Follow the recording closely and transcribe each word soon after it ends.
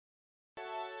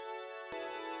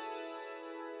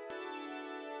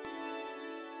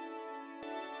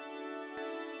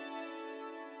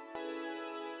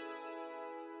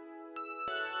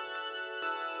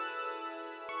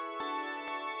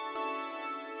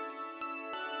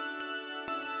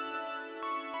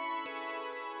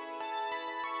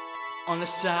On a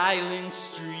silent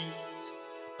street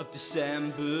of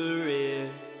December air,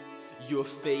 your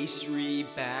face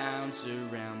rebounds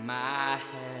around my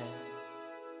head.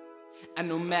 And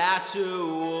no matter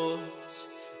what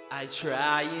I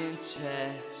try and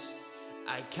test,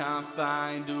 I can't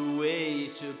find a way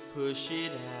to push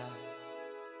it out.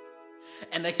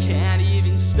 And I can't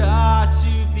even start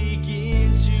to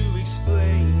begin to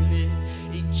explain it.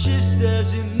 It just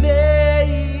doesn't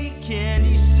make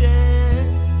any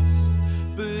sense.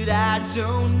 But I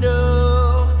don't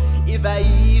know if I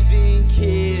even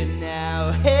care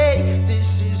now. Hey,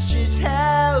 this is just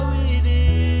how it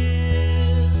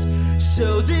is.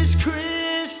 So this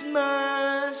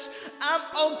Christmas, I'm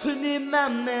opening my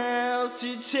mouth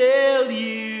to tell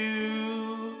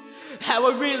you how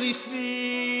I really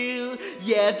feel.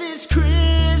 Yeah, this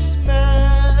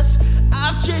Christmas,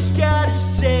 I've just gotta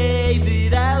say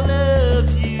that I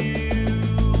love you.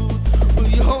 Will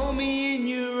you hold me in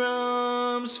your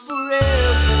arms forever?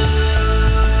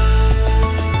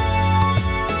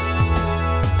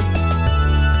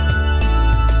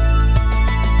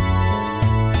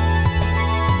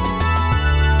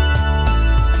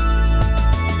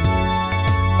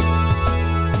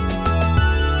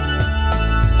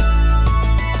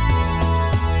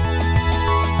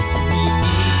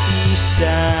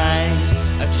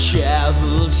 A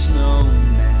traveled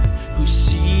snowman who's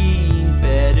seen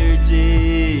better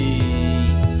days,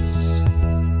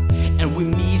 and we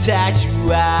meet eye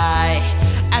to eye,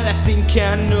 and I think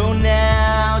I know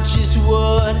now just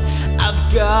what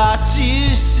I've got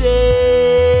to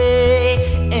say.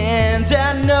 And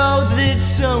I know that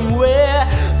somewhere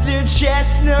there are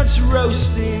chestnuts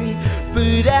roasting,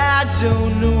 but I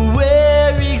don't know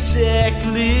where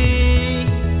exactly.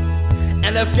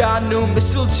 And I've got no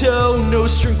mistletoe, no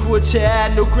string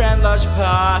quartet, no grand large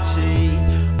party.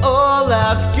 All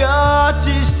I've got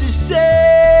is to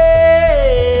say,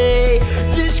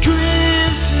 this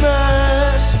Christmas,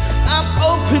 I'm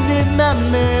opening my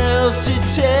mouth to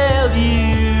tell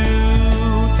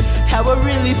you how I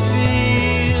really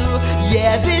feel.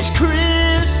 Yeah, this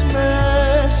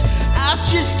Christmas, I've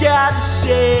just gotta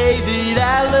say that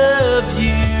I love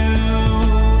you.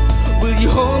 Will you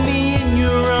hold me in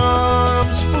your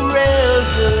arms forever?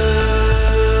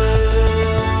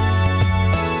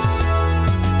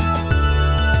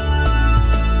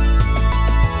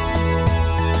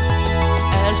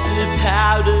 As the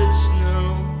powdered snow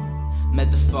met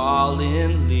the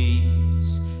falling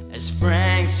leaves, as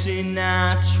Frank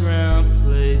Sinatra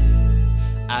played,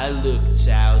 I looked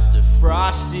out the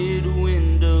frosted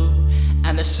window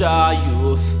and I saw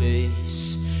your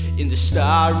face in the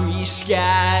starry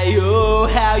sky. Oh,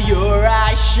 how your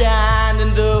eyes shine.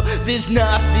 And though there's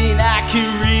nothing I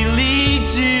can really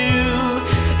do,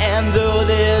 and though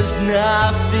there's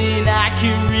nothing I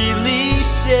can really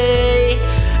say,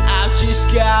 I've just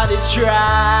gotta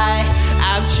try,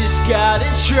 I've just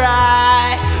gotta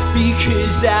try,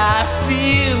 because I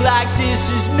feel like this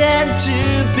is meant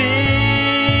to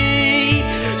be.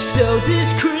 So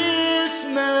this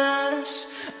Christmas,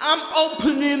 I'm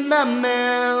opening my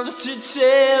mouth to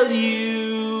tell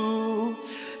you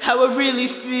how I really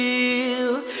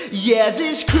feel. Yeah,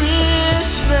 this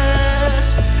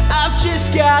Christmas, I've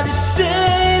just gotta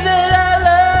say that I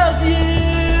love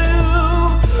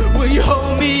you. Will you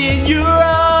hold me in your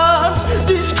arms?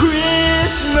 This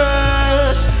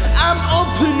Christmas, I'm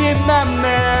opening my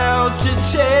mouth to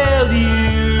tell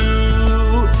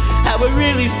you how I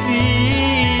really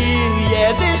feel.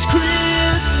 Yeah, this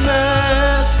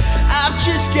Christmas, I've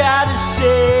just gotta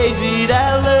say that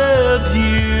I love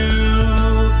you.